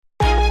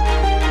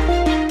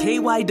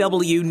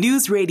KYW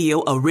News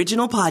Radio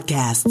original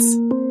podcasts.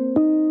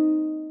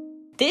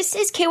 This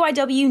is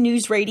KYW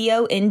News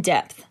Radio In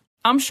Depth.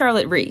 I'm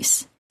Charlotte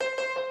Reese.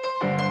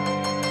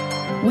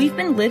 We've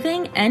been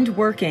living and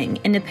working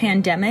in a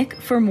pandemic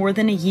for more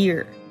than a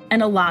year,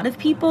 and a lot of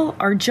people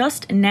are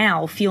just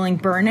now feeling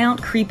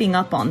burnout creeping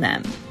up on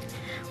them.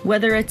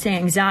 Whether it's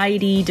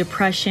anxiety,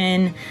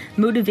 depression,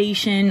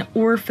 motivation,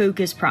 or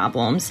focus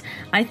problems,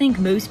 I think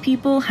most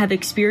people have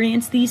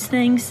experienced these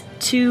things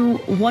to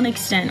one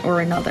extent or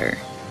another.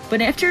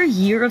 But after a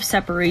year of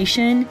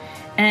separation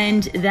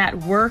and that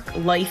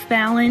work-life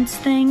balance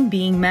thing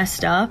being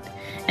messed up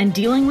and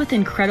dealing with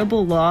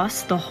incredible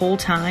loss the whole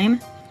time,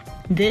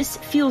 this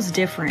feels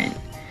different.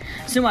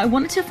 So I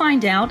wanted to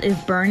find out if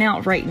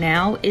burnout right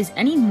now is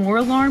any more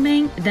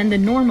alarming than the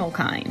normal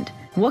kind.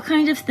 What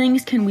kind of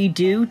things can we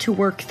do to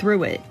work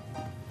through it?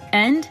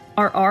 And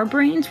are our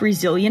brains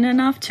resilient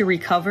enough to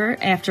recover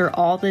after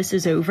all this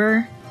is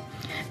over?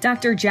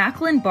 Dr.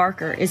 Jacqueline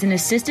Barker is an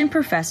assistant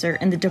professor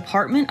in the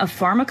Department of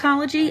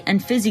Pharmacology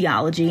and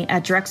Physiology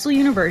at Drexel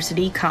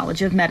University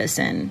College of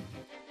Medicine.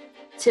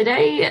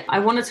 Today, I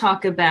want to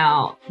talk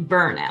about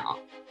burnout.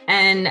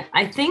 And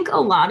I think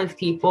a lot of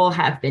people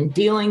have been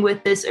dealing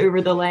with this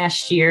over the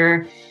last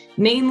year.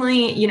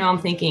 Mainly, I'm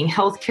thinking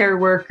healthcare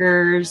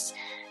workers,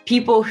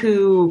 people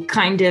who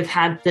kind of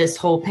had this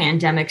whole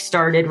pandemic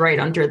started right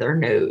under their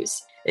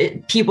nose.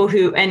 People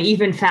who, and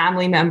even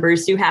family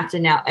members who have to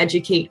now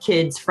educate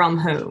kids from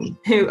home,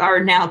 who are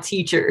now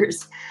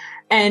teachers.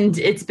 And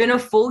it's been a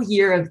full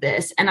year of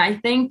this. And I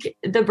think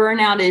the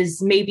burnout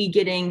is maybe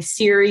getting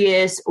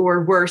serious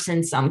or worse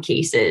in some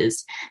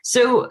cases.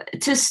 So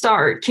to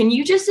start, can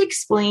you just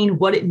explain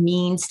what it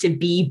means to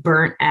be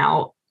burnt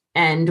out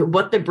and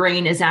what the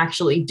brain is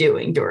actually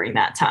doing during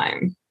that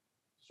time?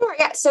 Sure.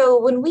 Yeah. So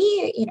when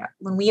we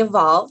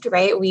evolved,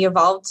 right, we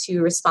evolved to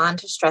respond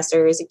to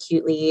stressors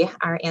acutely.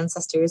 Our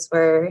ancestors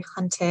were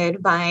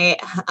hunted by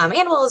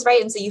animals,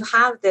 right? And so you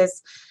have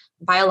this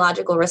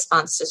biological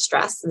response to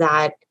stress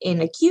that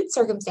in acute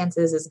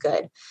circumstances is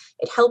good.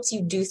 It helps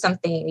you do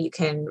something. You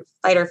can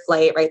fight or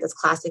flight, right? This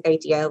classic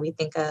idea we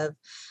think of.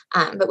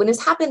 But when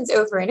this happens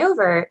over and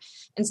over,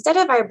 instead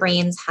of our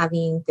brains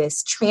having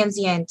this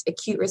transient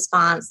acute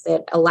response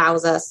that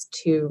allows us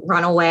to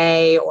run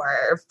away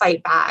or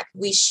fight back,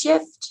 we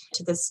shift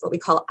to this, what we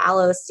call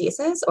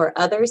allostasis or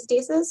other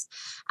stasis.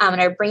 And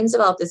our brains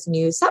develop this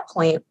new set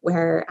point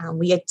where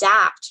we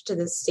adapt to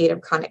this state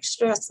of chronic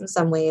stress in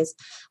some ways.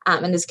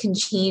 And this can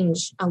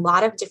change a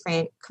lot of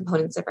different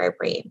components of our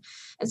brain.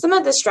 And some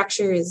of the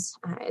structures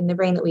in the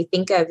brain that we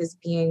think of as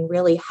being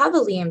really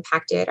heavily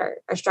impacted are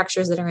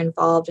structures that are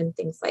involved in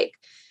things like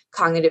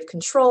cognitive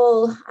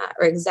control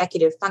or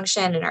executive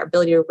function and our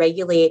ability to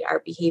regulate our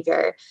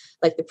behavior,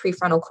 like the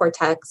prefrontal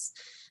cortex.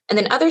 And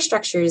then other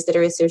structures that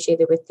are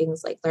associated with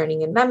things like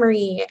learning and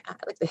memory,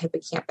 like the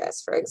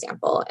hippocampus, for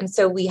example. And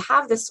so we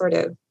have this sort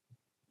of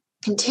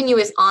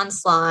continuous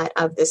onslaught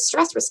of this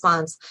stress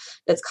response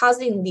that's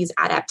causing these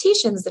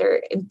adaptations that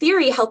are in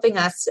theory helping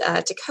us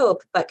to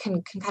cope, but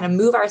can kind of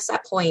move our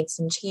set points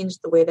and change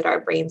the way that our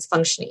brain's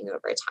functioning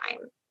over time.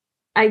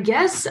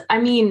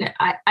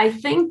 I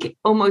think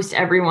almost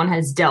everyone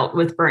has dealt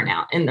with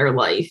burnout in their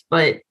life,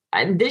 but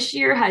this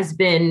year has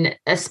been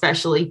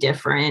especially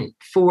different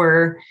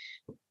for,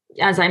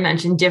 as I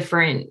mentioned,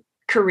 different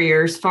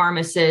careers,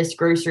 pharmacists,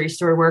 grocery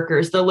store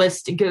workers, the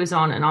list goes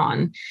on and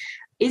on.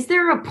 Is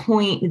there a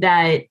point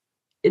that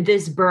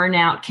this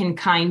burnout can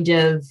kind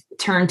of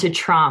turn to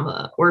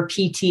trauma or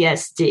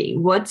PTSD?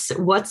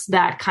 What's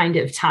that kind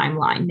of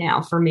timeline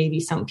now for maybe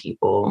some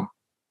people?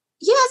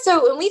 Yeah,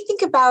 so when we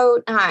think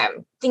about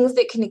things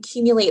that can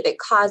accumulate that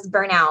cause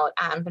burnout,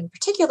 in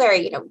particular,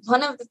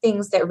 one of the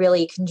things that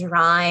really can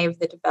drive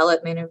the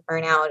development of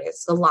burnout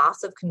is the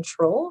loss of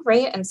control,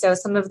 right? And so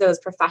some of those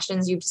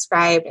professions you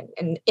described,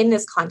 and in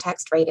this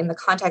context, right, in the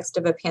context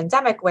of a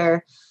pandemic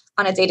where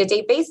on a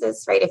day-to-day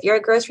basis, right? If you're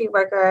a grocery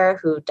worker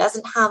who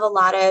doesn't have a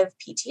lot of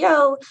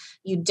PTO,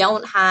 you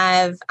don't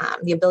have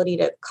the ability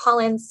to call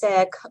in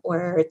sick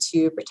or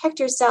to protect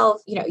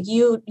yourself,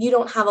 you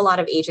don't have a lot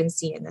of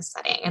agency in this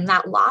setting. And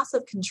that loss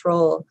of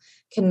control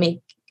can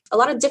make a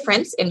lot of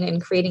difference in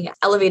creating an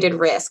elevated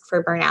risk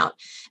for burnout.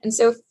 And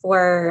so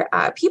for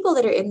people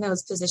that are in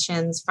those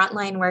positions,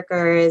 frontline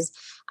workers,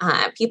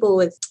 people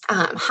with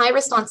high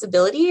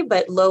responsibility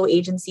but low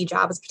agency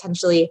jobs,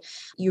 potentially,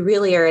 you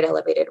really are at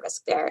elevated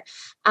risk there.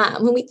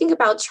 When we think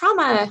about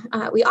trauma,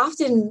 we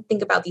often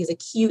think about these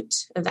acute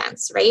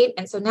events, right?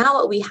 And so now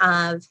what we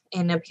have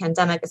in a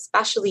pandemic,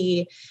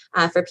 especially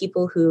for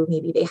people who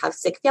maybe they have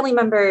sick family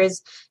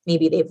members,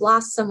 maybe they've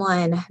lost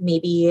someone,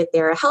 maybe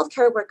they're a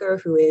healthcare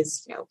worker who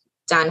is,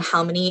 done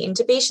how many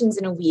intubations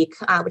in a week,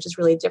 which is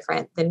really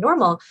different than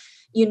normal.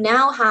 You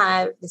now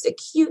have this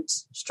acute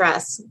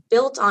stress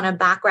built on a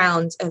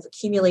background of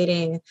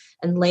accumulating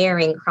and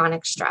layering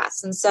chronic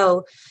stress. And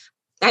so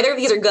neither of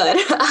these are good.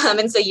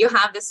 And so you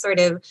have this sort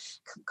of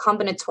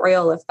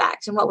combinatorial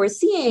effect. And what we're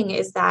seeing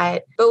is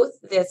that both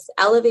this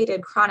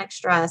elevated chronic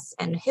stress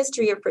and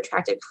history of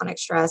protracted chronic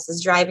stress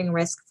is driving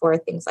risk for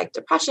things like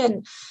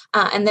depression.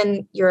 And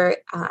then you're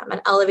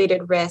an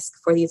elevated risk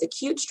for these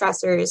acute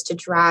stressors to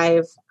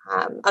drive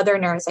other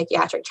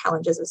neuropsychiatric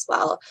challenges as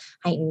well,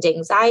 heightened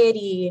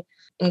anxiety,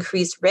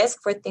 increased risk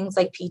for things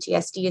like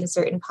PTSD in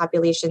certain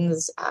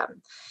populations.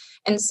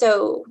 And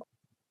so,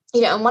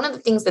 and one of the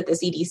things that the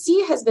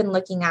CDC has been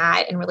looking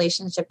at in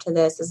relationship to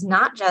this is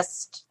not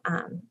just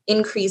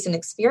increase in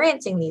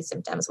experiencing these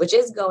symptoms, which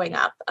is going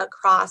up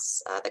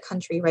across the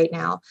country right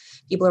now.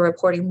 People are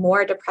reporting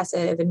more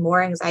depressive and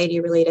more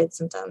anxiety-related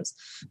symptoms,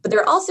 but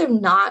they're also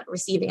not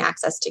receiving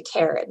access to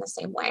care in the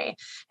same way.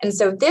 And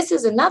so this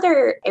is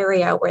another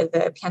area where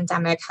the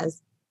pandemic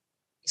has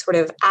sort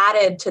of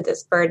added to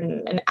this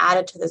burden and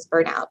added to this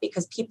burnout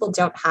because people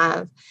don't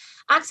have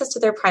access to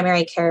their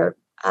primary care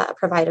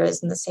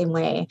providers in the same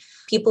way.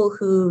 People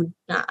who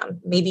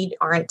maybe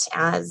aren't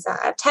as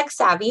tech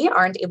savvy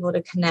aren't able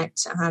to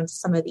connect to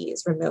some of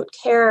these remote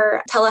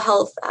care,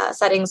 telehealth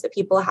settings that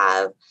people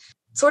have.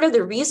 Sort of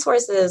the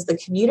resources, the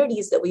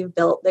communities that we've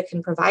built that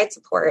can provide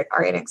support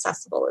are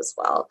inaccessible as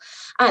well.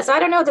 So I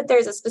don't know that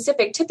there's a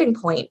specific tipping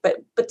point, but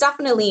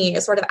definitely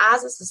sort of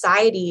as a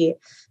society,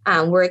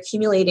 we're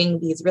accumulating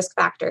these risk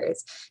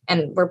factors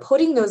and we're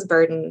putting those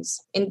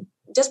burdens in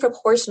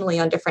disproportionately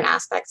on different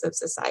aspects of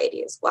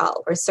society as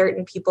well, where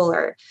certain people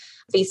are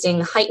facing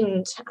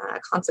heightened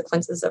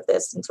consequences of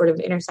this in sort of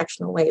an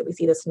intersectional way. We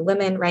see this in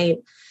women, right?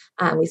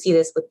 We see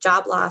this with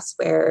job loss,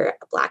 where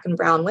Black and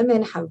brown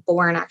women have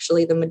borne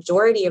actually the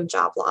majority of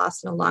job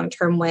loss in a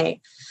long-term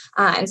way.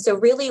 And so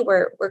really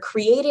we're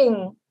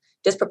creating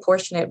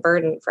disproportionate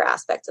burden for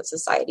aspects of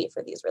society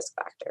for these risk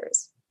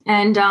factors.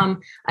 And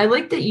I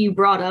like that you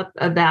brought up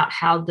about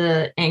how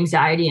the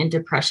anxiety and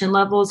depression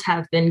levels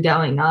have been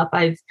going up.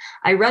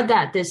 I read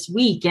that this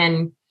week,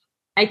 and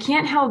I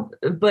can't help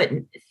but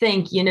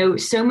think,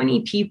 so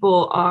many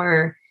people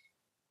are,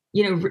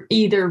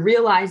 either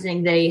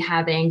realizing they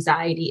have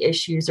anxiety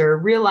issues or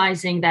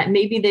realizing that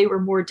maybe they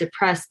were more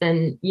depressed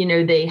than,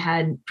 they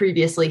had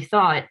previously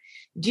thought.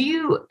 Do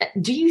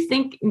you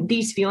think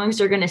these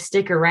feelings are going to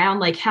stick around?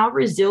 Like, how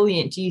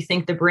resilient do you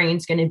think the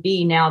brain's going to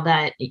be now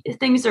that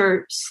things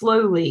are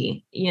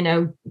slowly,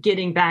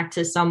 getting back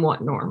to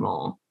somewhat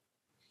normal?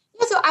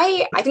 Yeah, so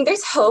I think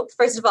there's hope,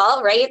 first of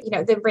all, right?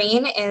 The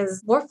brain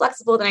is more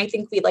flexible than I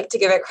think we'd like to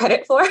give it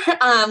credit for.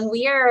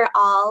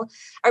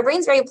 Our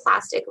brain's very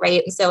plastic,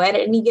 right? And so at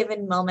any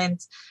given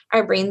moment,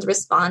 our brain's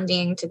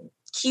responding to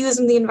cues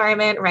in the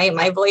environment, right?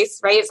 My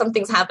voice, right?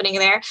 Something's happening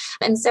there.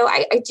 And so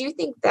I do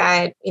think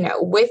that,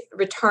 with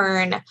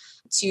return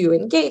to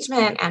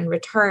engagement and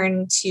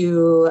return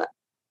to,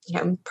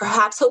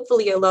 perhaps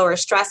hopefully a lower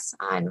stress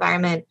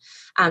environment,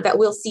 that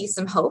we'll see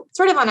some hope.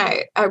 Sort of on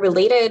a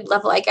related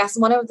level, I guess,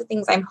 one of the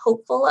things I'm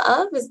hopeful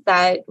of is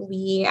that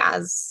we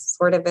as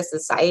sort of a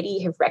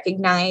society have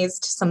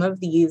recognized some of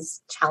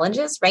these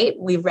challenges, right?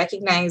 We've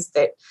recognized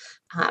that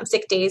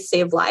sick days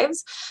save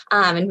lives.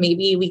 And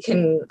maybe we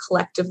can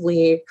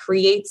collectively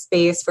create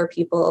space for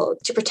people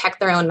to protect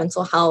their own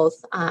mental health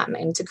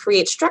and to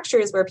create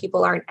structures where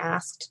people aren't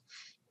asked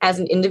as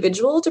an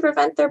individual to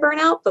prevent their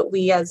burnout, but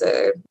we as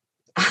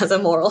a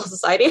moral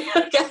society,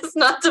 I guess,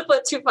 not to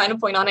put too fine a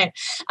point on it,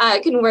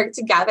 can work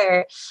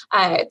together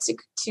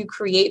to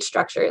create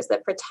structures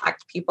that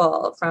protect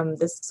people from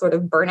this sort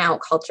of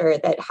burnout culture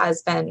that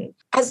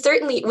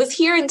certainly was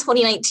here in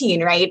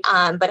 2019, right?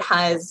 But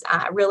has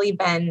really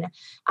been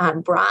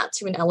brought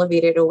to an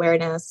elevated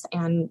awareness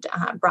and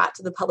brought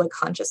to the public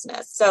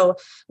consciousness. So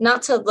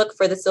not to look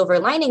for the silver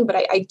lining, but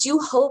I do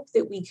hope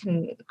that we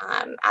can,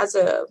 as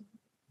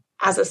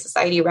a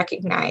society,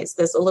 recognize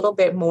this a little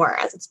bit more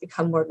as it's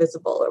become more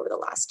visible over the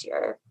last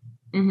year.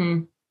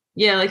 Mm-hmm.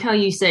 Yeah, like how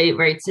you say,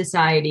 right,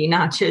 society,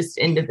 not just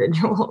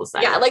individuals.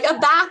 Yeah, like a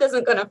bath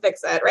isn't going to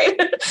fix it, right?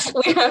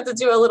 We have to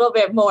do a little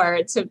bit more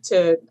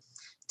to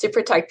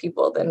protect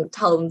people than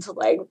tell them to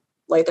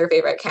light their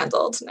favorite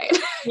candle tonight.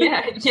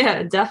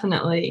 Yeah,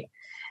 definitely.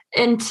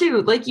 And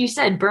two, like you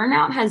said,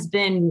 burnout has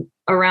been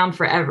around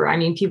forever. I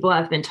mean, people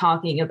have been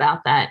talking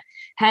about that.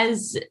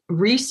 Has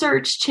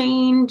research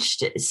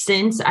changed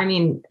since? I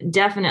mean,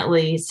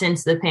 definitely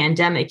since the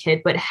pandemic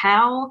hit, but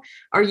how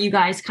are you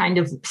guys kind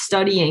of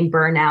studying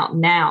burnout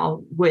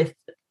now with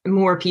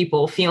more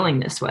people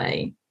feeling this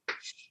way?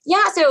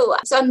 Yeah, so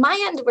on my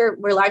end,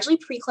 we're largely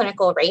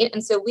preclinical, right?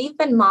 And so we've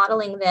been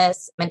modeling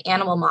this in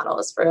animal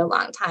models for a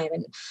long time.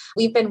 And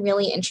we've been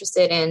really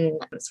interested in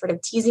sort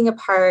of teasing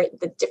apart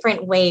the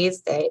different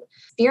ways that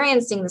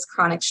experiencing this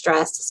chronic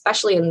stress,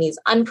 especially in these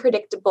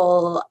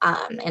unpredictable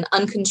and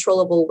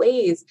uncontrollable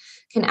ways,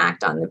 can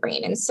act on the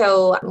brain. And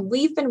so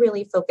we've been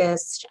really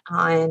focused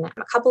on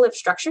a couple of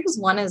structures.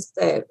 One is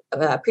the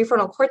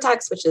prefrontal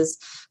cortex, which is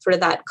sort of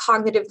that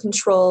cognitive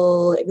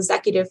control,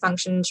 executive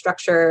function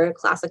structure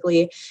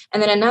classically.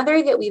 And then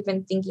another that we've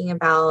been thinking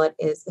about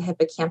is the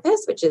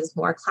hippocampus, which is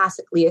more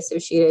classically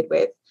associated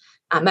with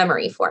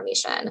memory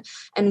formation.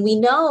 And we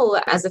know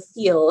as a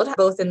field,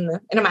 both in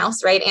a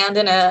mouse, right, and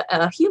in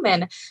a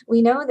human,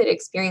 we know that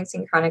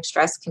experiencing chronic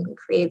stress can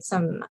create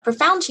some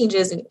profound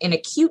changes in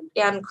acute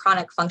and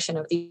chronic function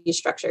of these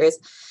structures.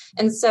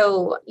 And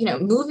so,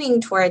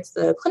 moving towards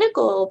the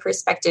clinical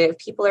perspective,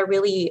 people are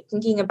really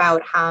thinking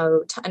about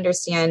how to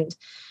understand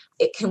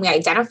it. Can we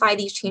identify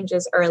these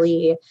changes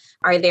early?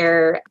 Are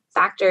there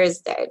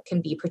factors that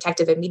can be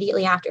protective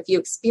immediately after? If you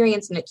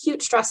experience an acute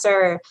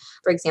stressor,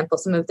 for example,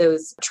 some of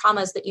those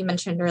traumas that you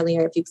mentioned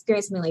earlier, if you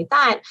experience something like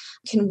that,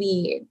 can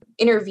we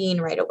intervene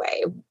right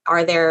away?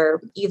 Are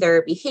there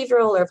either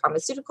behavioral or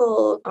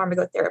pharmaceutical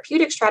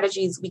pharmacotherapeutic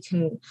strategies we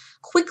can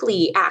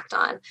quickly act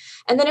on?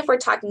 And then if we're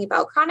talking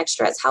about chronic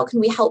stress, how can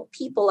we help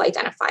people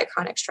identify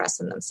chronic stress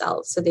in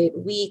themselves so that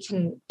we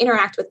can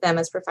interact with them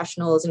as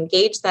professionals,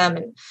 engage them,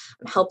 and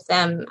help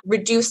them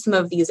reduce some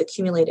of these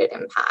accumulated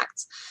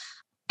impacts?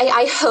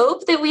 I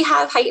hope that we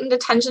have heightened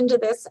attention to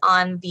this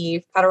on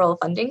the federal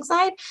funding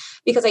side,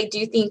 because I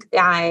do think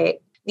that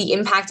the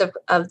impact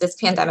of this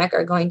pandemic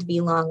are going to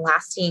be long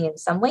lasting in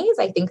some ways.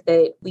 I think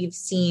that we've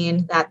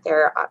seen that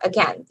there are,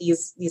 again,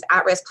 these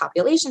at-risk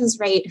populations,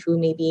 right, who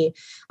maybe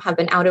have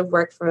been out of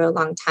work for a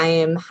long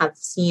time, have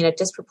seen a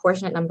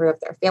disproportionate number of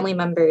their family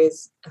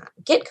members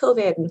get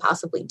COVID and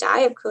possibly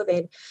die of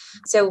COVID.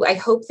 So I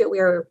hope that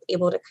we're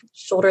able to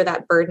shoulder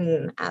that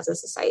burden as a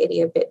society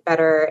a bit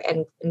better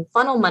and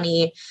funnel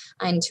money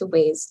into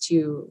ways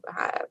to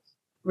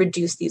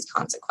reduce these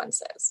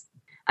consequences.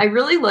 I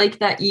really like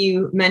that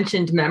you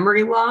mentioned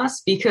memory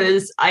loss,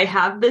 because I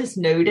have this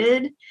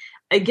noted.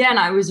 Again,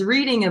 I was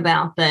reading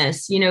about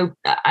this.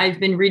 I've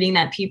been reading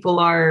that people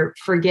are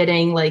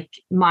forgetting like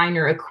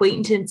minor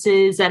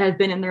acquaintances that have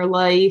been in their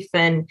life.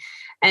 And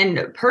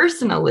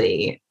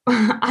personally,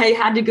 I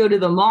had to go to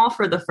the mall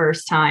for the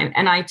first time,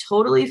 and I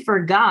totally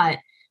forgot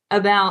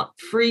about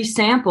free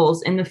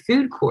samples in the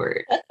food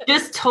court.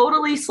 Just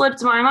totally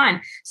slipped my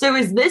mind. So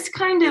is this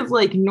kind of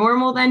like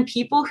normal then?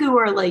 People who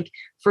are like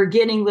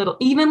forgetting little,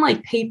 even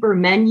like paper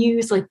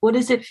menus, like what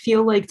does it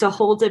feel like to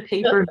hold a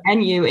paper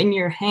menu in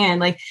your hand?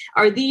 Like,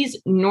 are these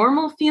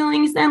normal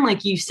feelings then?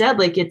 Like you said,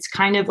 like it's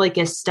kind of like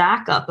a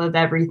stack up of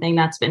everything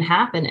that's been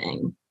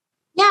happening.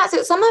 Yeah.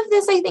 So some of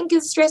this I think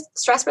is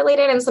stress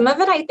related, and some of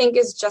it I think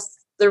is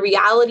just the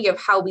reality of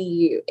how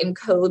we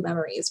encode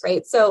memories,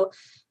 right? So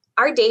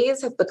our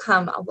days have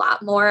become a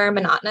lot more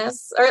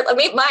monotonous, or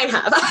maybe mine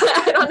have.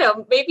 I don't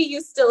know. Maybe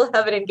you still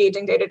have an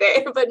engaging day to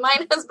day, but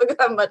mine has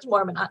become much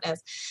more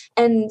monotonous.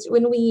 And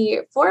when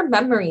we form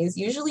memories,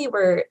 usually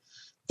we're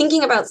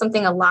thinking about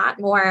something a lot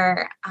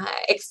more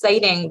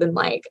exciting than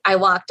like I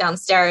walked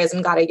downstairs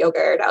and got a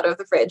yogurt out of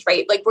the fridge,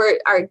 right? Like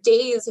our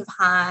days have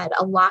had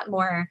a lot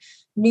more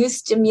new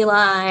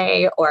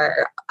stimuli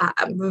or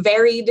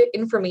varied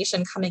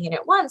information coming in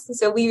at once. And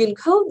so we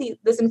encode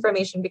this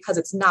information because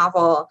it's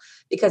novel,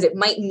 because it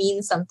might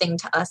mean something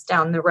to us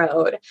down the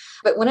road.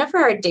 But whenever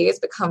our days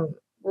become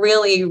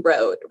really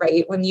rote,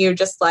 right? When you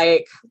just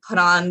like put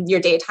on your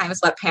daytime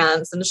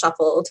sweatpants and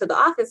shuffle to the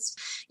office,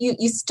 you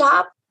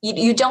stop.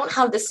 You don't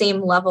have the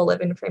same level of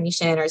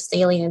information or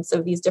salience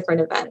of these different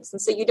events. And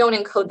so you don't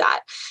encode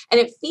that. And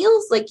it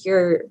feels like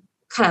you're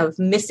kind of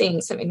missing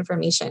some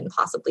information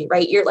possibly,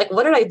 right? You're like,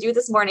 what did I do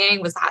this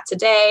morning? Was that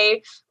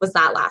today? Was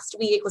that last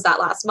week? Was that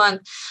last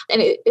month?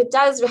 And it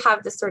does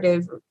have this sort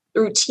of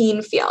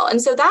routine feel.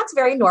 And so that's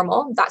very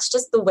normal. That's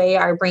just the way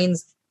our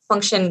brains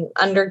function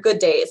under good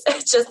days.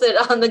 It's just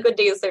that on the good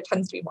days, there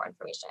tends to be more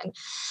information.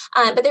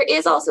 But there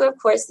is also, of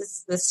course,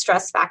 this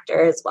stress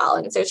factor as well.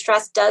 And so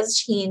stress does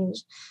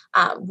change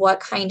what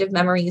kind of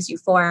memories you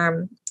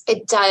form.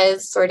 It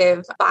does sort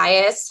of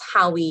bias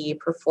how we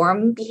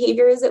perform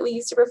behaviors that we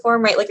used to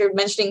perform, right? Like you're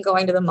mentioning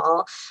going to the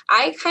mall.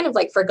 I kind of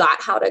like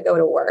forgot how to go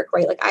to work,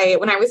 right? Like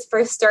when I was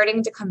first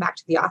starting to come back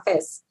to the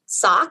office,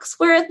 socks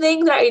were a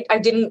thing that I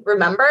didn't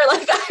remember.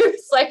 Like I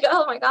was like,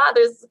 oh my God,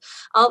 there's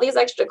all these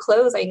extra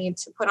clothes I need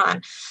to put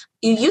on.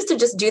 You used to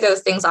just do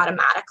those things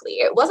automatically.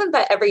 It wasn't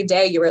that every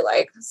day you were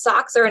like,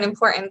 socks are an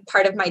important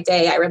part of my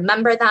day. I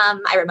remember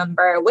them. I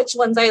remember which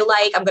ones I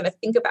like. I'm going to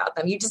think about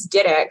them. You just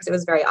did it because it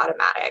was very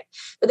automatic.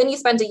 But then you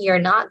spent a year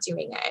not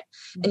doing it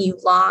and you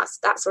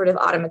lost that sort of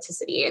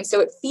automaticity. And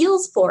so it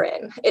feels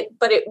foreign,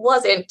 but it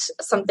wasn't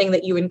something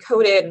that you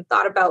encoded and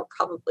thought about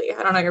probably.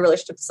 I don't know your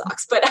relationship to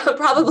socks, but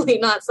probably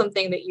not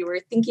something that you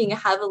were thinking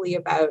heavily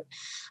about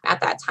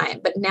at that time.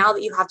 But now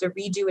that you have to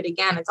redo it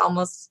again,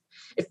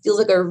 it feels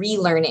like a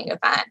relearning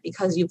event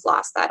because you've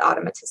lost that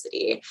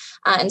automaticity.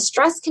 And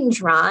stress can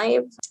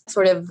drive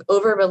sort of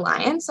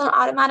over-reliance on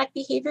automatic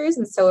behaviors.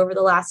 And so over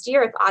the last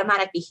year, if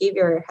automatic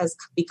behavior has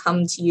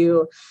become to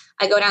you,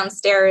 I go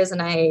downstairs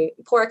and I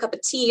pour a cup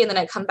of tea and then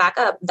I come back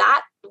up,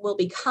 that will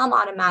become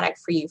automatic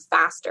for you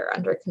faster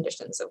under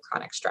conditions of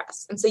chronic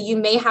stress. And so you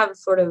may have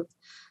sort of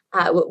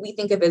what we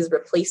think of as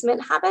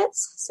replacement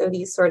habits. So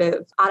these sort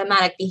of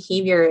automatic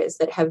behaviors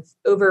that have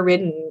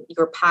overridden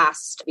your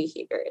past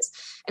behaviors.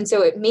 And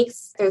so it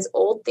makes those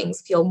old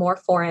things feel more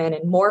foreign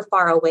and more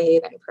far away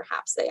than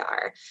perhaps they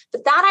are.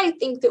 But that I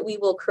think that we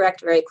will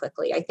correct very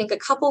quickly. I think a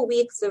couple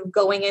weeks of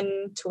going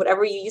into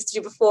whatever you used to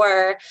do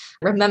before,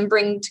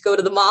 remembering to go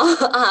to the mall,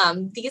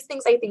 these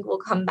things I think will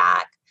come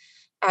back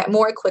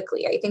more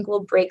quickly. I think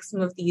we'll break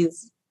some of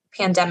these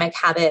pandemic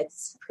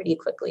habits pretty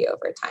quickly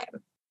over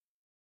time.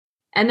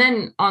 And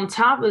then on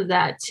top of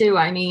that, too,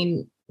 I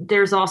mean,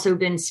 there's also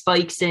been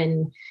spikes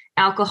in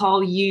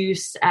alcohol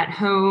use at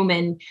home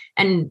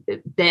and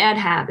bad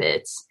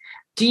habits.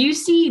 Do you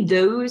see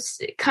those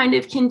kind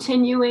of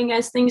continuing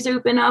as things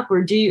open up,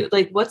 or do you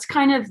what's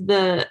kind of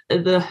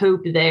the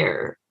hope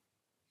there?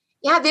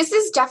 Yeah, this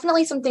is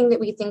definitely something that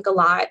we think a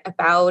lot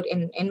about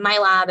in my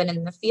lab and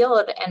in the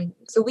field. And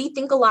so we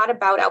think a lot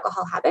about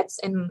alcohol habits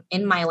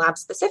in my lab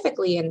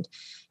specifically, and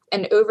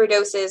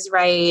overdoses,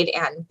 right,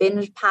 and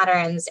binge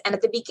patterns. And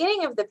at the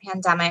beginning of the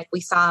pandemic, we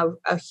saw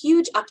a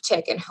huge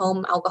uptick in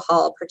home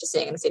alcohol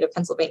purchasing in the state of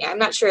Pennsylvania. I'm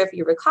not sure if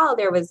you recall,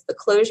 there was the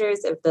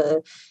closures of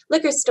the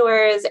liquor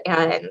stores,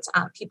 and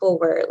people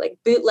were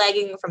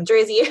bootlegging from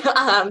Jersey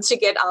to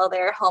get all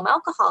their home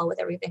alcohol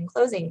with everything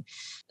closing.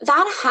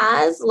 That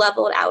has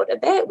leveled out a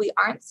bit. We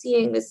aren't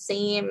seeing the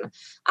same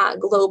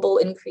global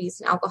increase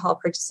in alcohol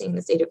purchasing in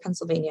the state of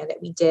Pennsylvania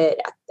that we did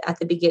at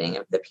the beginning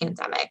of the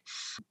pandemic.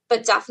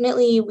 But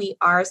definitely we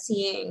are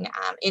seeing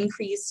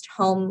increased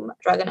home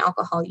drug and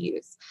alcohol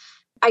use.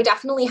 I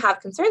definitely have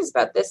concerns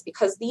about this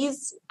because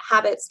these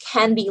habits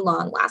can be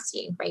long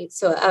lasting, right?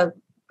 So a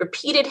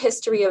repeated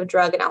history of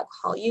drug and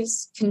alcohol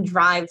use can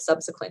drive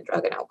subsequent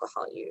drug and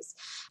alcohol use,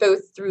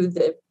 both through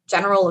the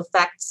general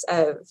effects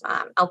of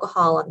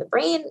alcohol on the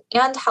brain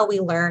and how we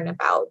learn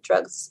about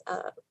drugs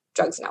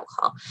and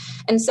alcohol.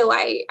 And so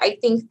I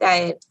think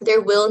that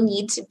there will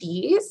need to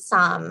be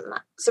some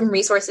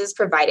resources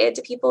provided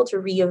to people to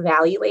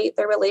reevaluate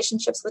their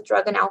relationships with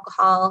drug and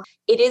alcohol.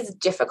 It is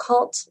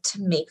difficult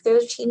to make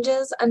those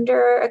changes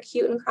under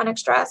acute and chronic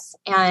stress,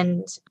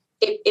 and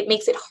it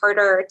makes it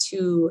harder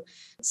to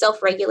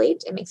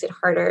self-regulate. It makes it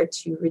harder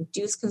to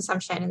reduce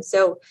consumption. And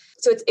so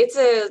it's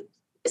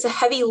a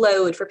heavy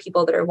load for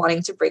people that are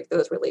wanting to break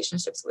those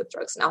relationships with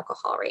drugs and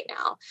alcohol right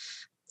now.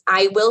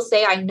 I will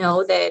say I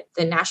know that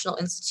the National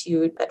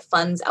Institute that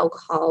funds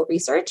alcohol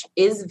research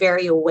is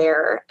very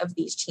aware of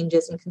these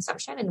changes in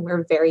consumption, and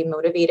we're very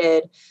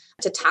motivated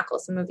to tackle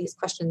some of these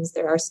questions.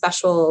 There are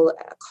special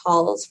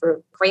calls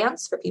for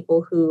grants for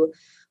people who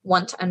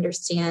want to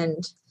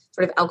understand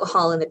sort of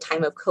alcohol in the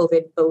time of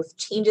COVID, both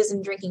changes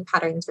in drinking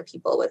patterns for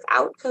people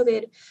without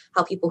COVID,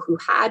 how people who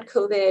had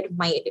COVID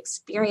might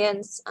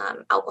experience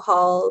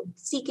alcohol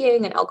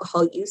seeking and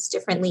alcohol use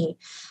differently.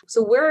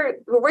 So we're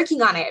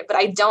working on it, but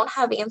I don't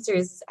have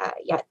answers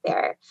yet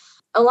there.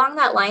 Along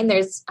that line,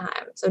 there's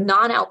so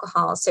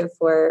non-alcohol. So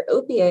for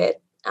opiate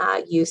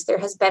use, there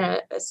has been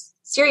a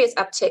serious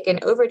uptick in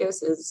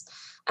overdoses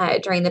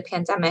during the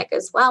pandemic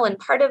as well. And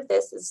part of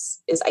this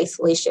is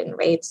isolation,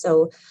 right?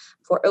 So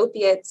for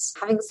opiates,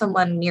 having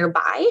someone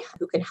nearby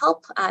who can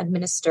help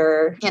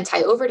administer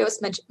anti-overdose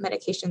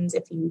medications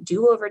if you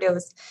do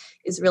overdose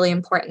is really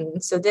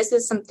important. So this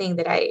is something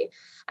that I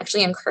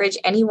actually encourage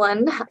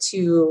anyone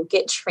to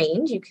get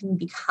trained. You can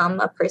become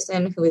a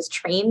person who is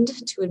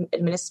trained to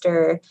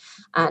administer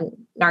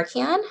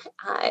Narcan.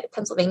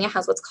 Pennsylvania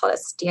has what's called a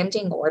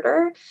standing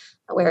order,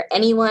 where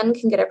anyone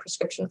can get a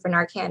prescription for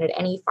Narcan at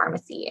any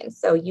pharmacy. And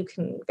so you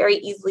can very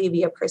easily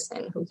be a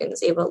person who can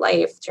save a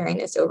life during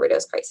this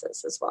overdose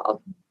crisis as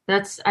well.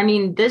 This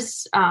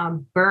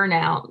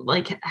burnout,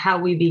 like how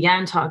we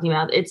began talking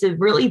about, it's a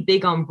really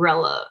big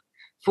umbrella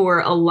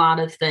for a lot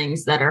of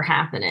things that are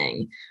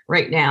happening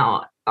right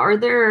now. Are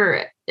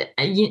there,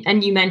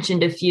 and you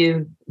mentioned a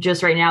few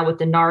just right now with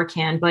the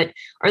Narcan, but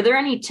are there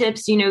any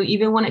tips,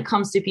 even when it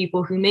comes to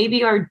people who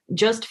maybe are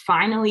just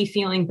finally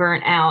feeling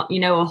burnt out,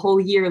 a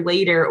whole year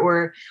later,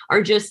 or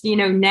are just,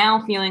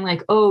 now feeling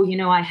like,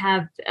 I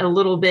have a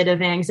little bit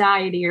of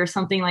anxiety or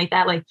something like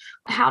that? Like,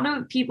 how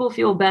do people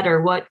feel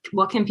better? What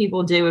can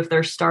people do if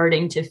they're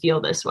starting to feel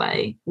this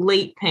way?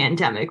 Late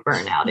pandemic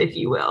burnout, if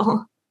you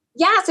will.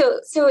 Yeah.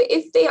 So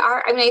if they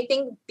are, I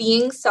think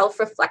being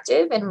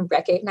self-reflective and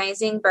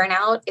recognizing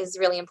burnout is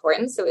really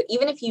important. So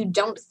even if you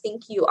don't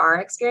think you are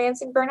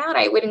experiencing burnout,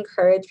 I would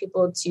encourage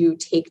people to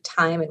take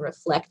time and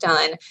reflect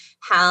on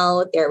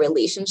how their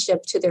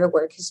relationship to their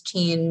work has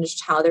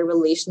changed, how their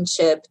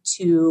relationship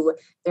to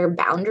their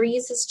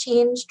boundaries has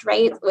changed,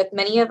 right? With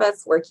many of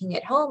us working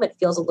at home, it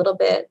feels a little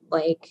bit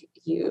like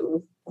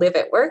you live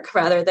at work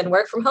rather than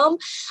work from home.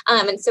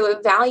 And so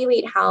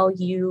evaluate how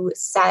you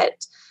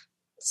set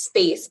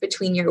space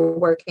between your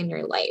work and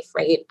your life,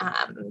 right?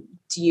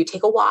 Do you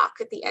take a walk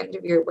at the end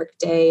of your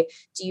workday?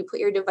 Do you put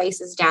your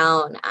devices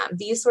down?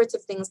 These sorts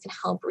of things can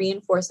help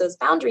reinforce those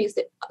boundaries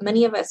that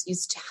many of us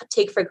used to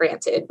take for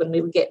granted when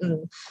we would get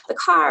in the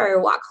car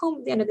or walk home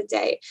at the end of the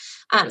day.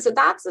 So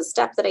that's a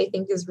step that I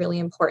think is really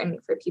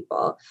important for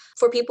people.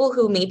 For people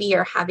who maybe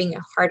are having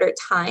a harder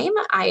time,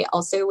 I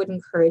also would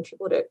encourage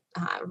people to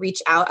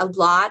reach out. A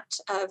lot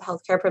of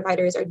healthcare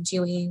providers are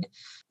doing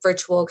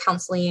virtual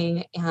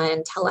counseling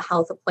and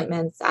telehealth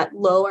appointments at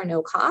low or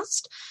no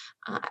cost.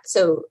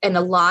 And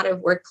a lot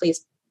of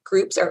workplace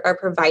groups are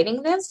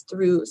providing this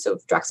through, so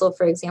Drexel,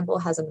 for example,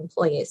 has an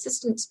employee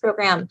assistance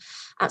program.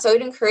 So I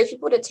would encourage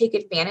people to take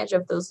advantage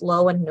of those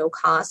low and no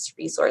cost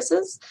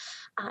resources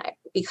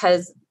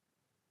because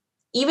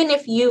even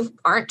if you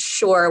aren't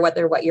sure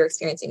whether what you're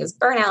experiencing is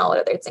burnout,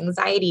 whether it's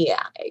anxiety,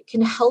 it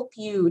can help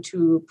you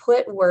to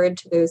put word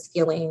to those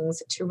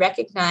feelings, to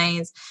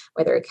recognize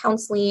whether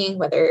counseling,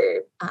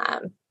 whether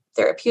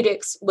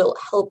therapeutics will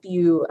help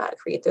you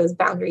create those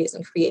boundaries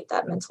and create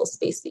that mental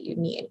space that you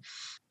need.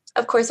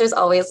 Of course, there's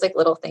always like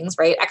little things,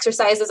 right?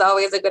 Exercise is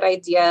always a good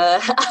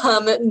idea.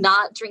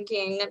 Not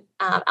drinking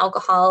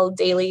alcohol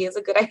daily is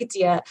a good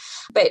idea.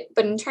 But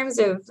in terms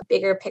of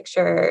bigger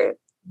picture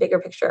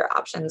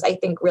options, I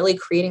think really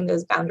creating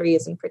those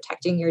boundaries and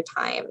protecting your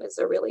time is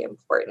a really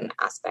important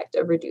aspect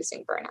of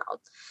reducing burnout.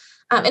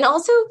 And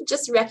also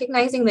just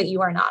recognizing that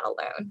you are not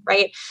alone,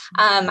 right?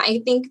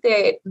 I think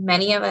that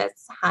many of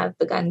us have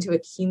begun to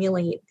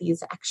accumulate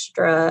these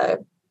extra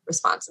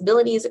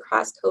responsibilities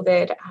across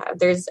COVID.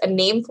 There's a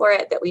name for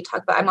it that we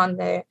talk about. I'm on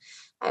the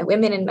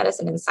Women in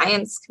Medicine and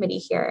Science Committee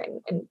here,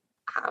 and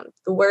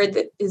the word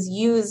that is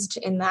used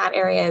in that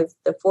area is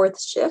the fourth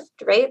shift,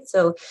 right?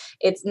 So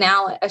it's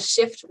now a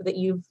shift that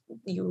you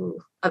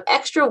have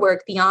extra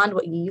work beyond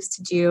what you used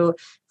to do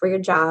for your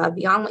job,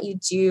 beyond what you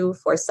do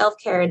for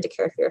self-care and to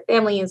care for your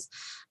families.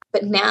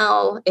 But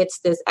now it's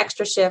this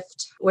extra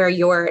shift where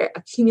you're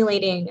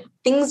accumulating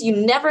things you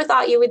never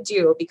thought you would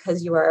do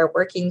because you are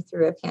working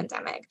through a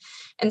pandemic.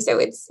 And so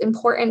it's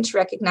important to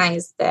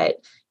recognize that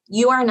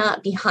you are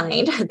not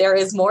behind. There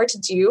is more to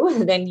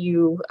do than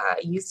you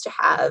used to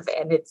have.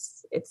 And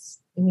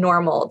it's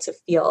normal to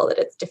feel that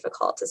it's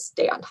difficult to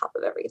stay on top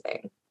of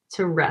everything.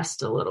 To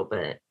rest a little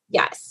bit.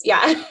 Yes.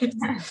 Yeah.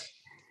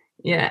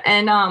 Yeah.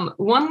 And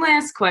one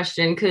last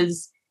question,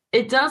 because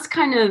it does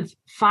kind of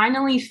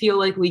finally feel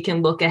like we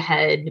can look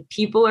ahead.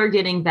 People are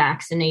getting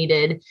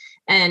vaccinated.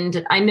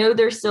 And I know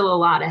there's still a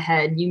lot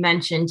ahead. You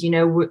mentioned,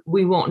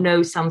 we won't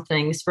know some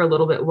things for a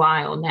little bit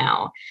while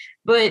now.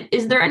 But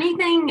is there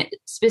anything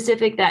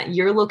specific that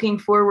you're looking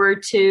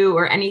forward to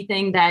or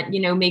anything that,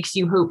 makes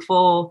you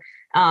hopeful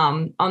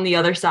on the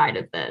other side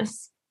of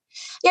this?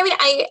 Yeah, I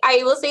mean,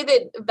 I will say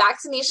that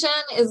vaccination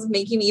is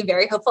making me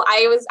very hopeful.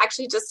 I was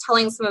actually just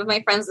telling some of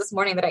my friends this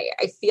morning that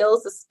I feel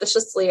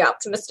suspiciously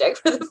optimistic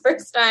for the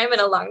first time in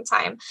a long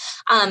time.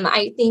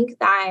 I think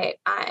that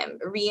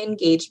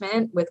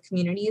re-engagement with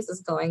communities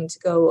is going to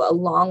go a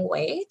long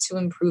way to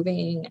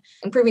improving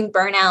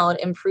burnout,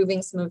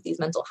 improving some of these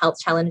mental health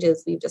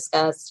challenges we've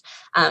discussed,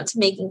 to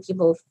making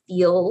people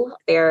feel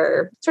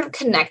they're sort of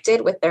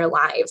connected with their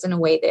lives in a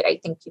way that I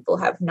think people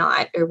have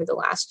not over the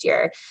last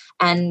year.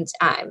 And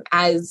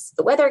as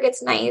the weather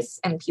gets nice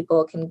and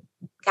people can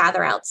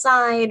gather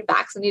outside,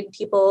 vaccinated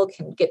people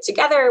can get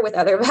together with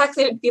other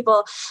vaccinated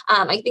people,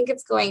 I think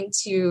it's going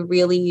to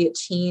really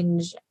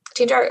change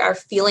our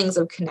feelings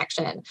of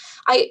connection.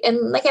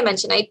 And like I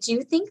mentioned, I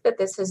do think that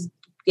this has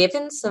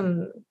given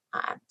some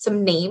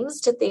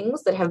names to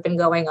things that have been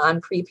going on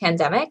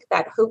pre-pandemic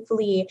that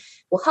hopefully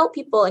will help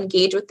people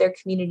engage with their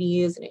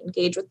communities and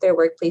engage with their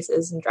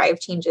workplaces and drive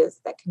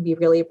changes that can be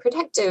really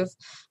protective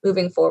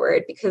moving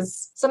forward,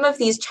 because some of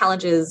these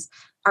challenges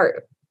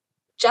are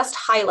just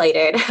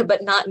highlighted,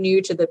 but not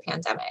new to the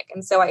pandemic.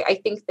 And so I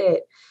think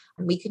that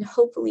we can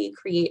hopefully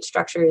create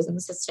structures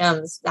and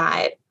systems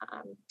that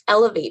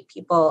elevate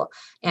people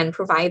and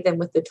provide them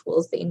with the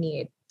tools they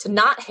need to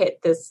not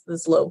hit this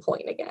low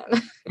point again.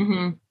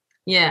 Mm-hmm.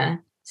 Yeah.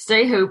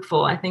 Stay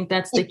hopeful. I think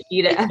that's the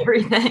key to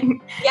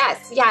everything.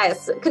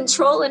 Yes.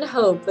 Control and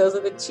hope. Those are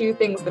the two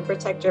things that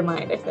protect your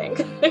mind, I think.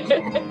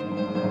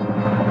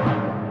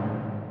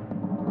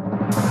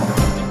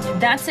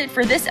 That's it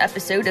for this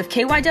episode of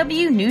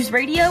KYW News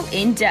Radio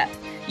In Depth.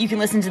 You can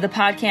listen to the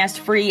podcast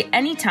free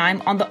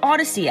anytime on the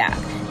Odyssey app,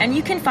 and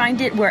you can find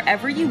it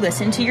wherever you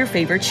listen to your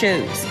favorite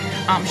shows.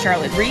 I'm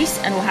Charlotte Reese,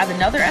 and we'll have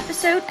another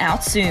episode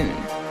out soon.